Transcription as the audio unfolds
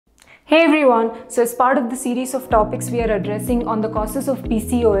Hey everyone, so as part of the series of topics we are addressing on the causes of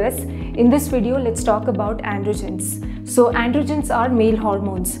PCOS, in this video let's talk about androgens. So androgens are male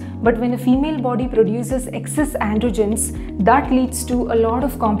hormones, but when a female body produces excess androgens, that leads to a lot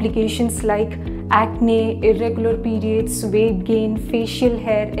of complications like acne, irregular periods, weight gain, facial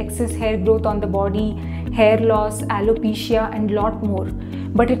hair, excess hair growth on the body, hair loss, alopecia and lot more.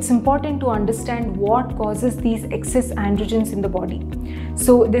 But it's important to understand what causes these excess androgens in the body.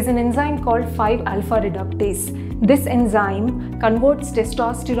 So there's an enzyme called 5-alpha reductase. This enzyme converts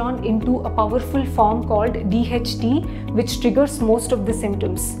testosterone into a powerful form called DHT, which triggers most of the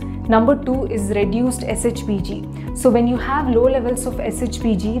symptoms. Number 2 is reduced SHBG. So when you have low levels of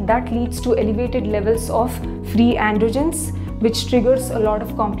SHBG, that leads to elevated levels of free androgens, which triggers a lot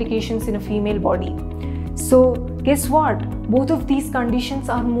of complications in a female body. So guess what? Both of these conditions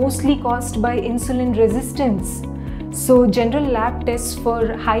are mostly caused by insulin resistance. So general lab tests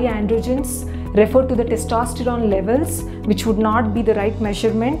for high androgens refer to the testosterone levels, which would not be the right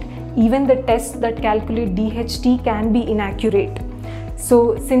measurement. Even the tests that calculate DHT can be inaccurate.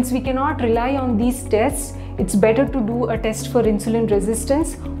 So since we cannot rely on these tests, it's better to do a test for insulin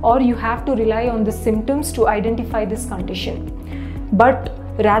resistance, or you have to rely on the symptoms to identify this condition. But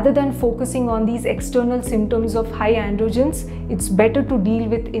rather than focusing on these external symptoms of high androgens, it's better to deal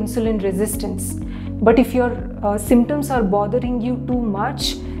with insulin resistance. But if your symptoms are bothering you too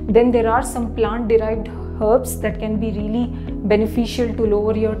much, then there are some plant-derived herbs that can be really beneficial to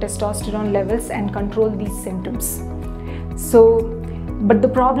lower your testosterone levels and control these symptoms. But the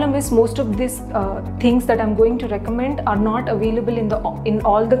problem is most of these things that I'm going to recommend are not available in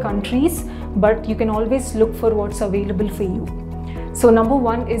all the countries, but you can always look for what's available for you. So number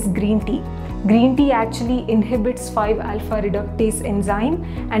 1 is green tea. Green tea actually inhibits 5-alpha reductase enzyme,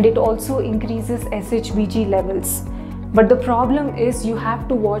 and it also increases SHBG levels. But the problem is you have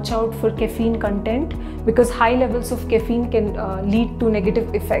to watch out for caffeine content, because high levels of caffeine can lead to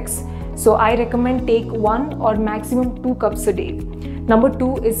negative effects. So I recommend take 1 or maximum 2 cups a day. Number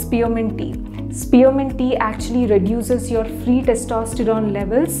 2 is spearmint tea. Spearmint tea actually reduces your free testosterone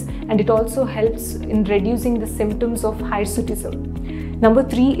levels, and it also helps in reducing the symptoms of hirsutism. Number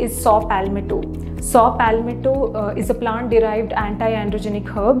 3 is saw palmetto. Saw palmetto is a plant-derived anti-androgenic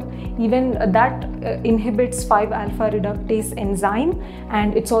herb. Even that inhibits 5-alpha reductase enzyme,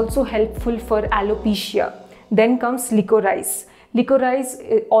 and it's also helpful for alopecia. Then comes licorice.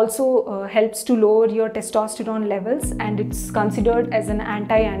 Licorice also helps to lower your testosterone levels, and it's considered as an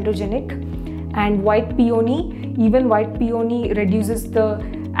anti-androgenic. And white peony, even white peony reduces the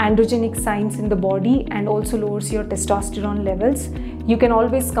androgenic signs in the body and also lowers your testosterone levels. You can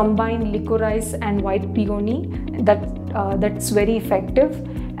always combine licorice and white peony. That's very effective.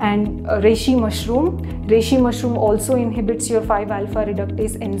 And reishi mushroom also inhibits your 5-alpha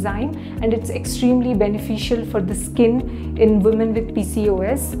reductase enzyme, and it's extremely beneficial for the skin in women with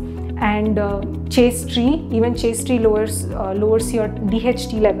PCOS. And chaste tree lowers your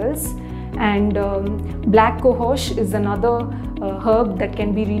DHT levels. And black cohosh is another herb that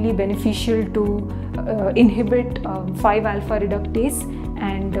can be really beneficial to inhibit 5-alpha reductase,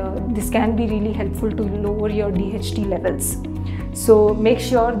 and this can be really helpful to lower your DHT levels. So make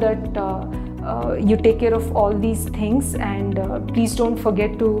sure that you take care of all these things, and please don't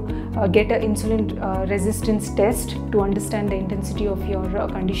forget to get an insulin resistance test to understand the intensity of your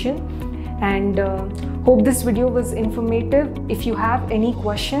condition. And hope this video was informative. If you have any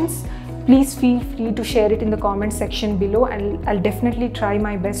questions, please feel free to share it in the comment section below, and I'll definitely try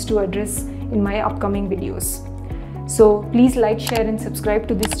my best to address in my upcoming videos. So please like, share and subscribe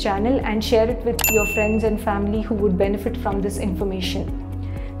to this channel, and share it with your friends and family who would benefit from this information.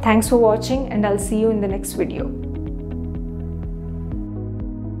 Thanks for watching, and I'll see you in the next video.